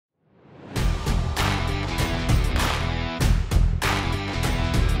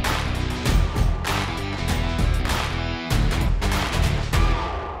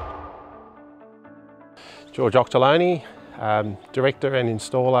George Auchterlonie, Director and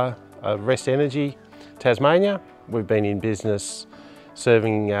Installer of Rest Energy Tasmania. We've been in business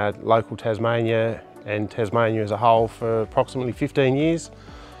serving local Tasmania and Tasmania as a whole for approximately 15 years.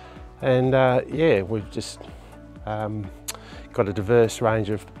 And yeah, we've just got a diverse range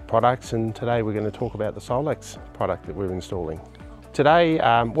of products, and today we're going to talk about the SolaX product that we're installing. Today,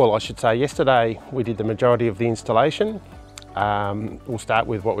 well I should say yesterday, we did the majority of the installation. We'll start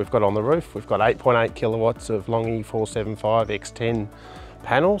with what we've got on the roof. We've got 8.8 kilowatts of Longi 475 X10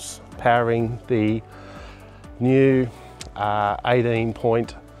 panels powering the new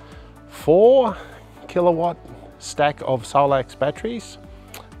 18.4 kilowatt stack of SolaX batteries.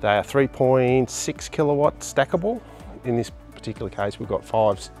 They are 3.6 kilowatt stackable. In this particular case, we've got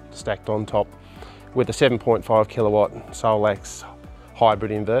 5 stacked on top with a 7.5 kilowatt SolaX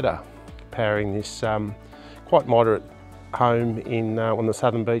hybrid inverter powering this quite moderate home in on the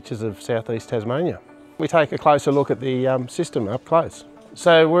southern beaches of southeast Tasmania. We take a closer look at the system up close.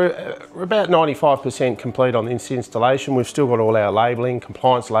 So we're about 95% complete on this installation. We've still got all our labelling,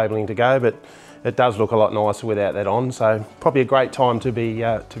 compliance labelling to go, but it does look a lot nicer without that on, so probably a great time to be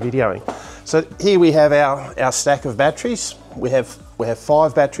videoing. So here we have our stack of batteries. We have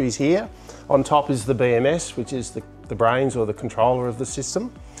 5 batteries here. On top is the BMS, which is the brains or the controller of the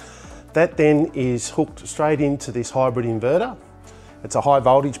system. That then is hooked straight into this hybrid inverter. It's a high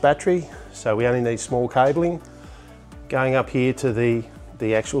voltage battery, so we only need small cabling. Going up here to the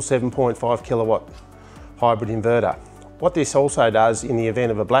actual 7.5 kilowatt hybrid inverter. What this also does in the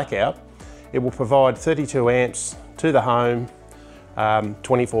event of a blackout, it will provide 32 amps to the home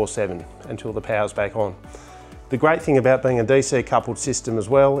 24/7 until the power's back on. The great thing about being a DC coupled system as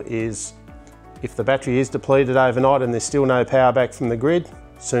well is if the battery is depleted overnight and there's still no power back from the grid,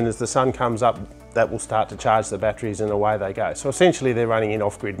 as soon as the sun comes up, that will start to charge the batteries and away they go. So essentially they're running in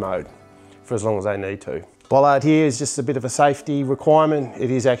off-grid mode for as long as they need to. Bollard here is just a bit of a safety requirement.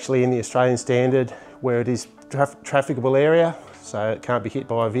 It is actually in the Australian standard where it is trafficable area, so it can't be hit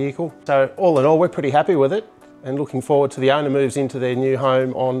by a vehicle. So all in all, we're pretty happy with it and looking forward to the owner moves into their new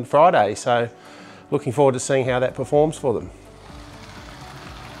home on Friday. So looking forward to seeing how that performs for them.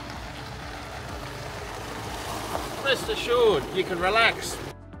 Rest assured, you can relax.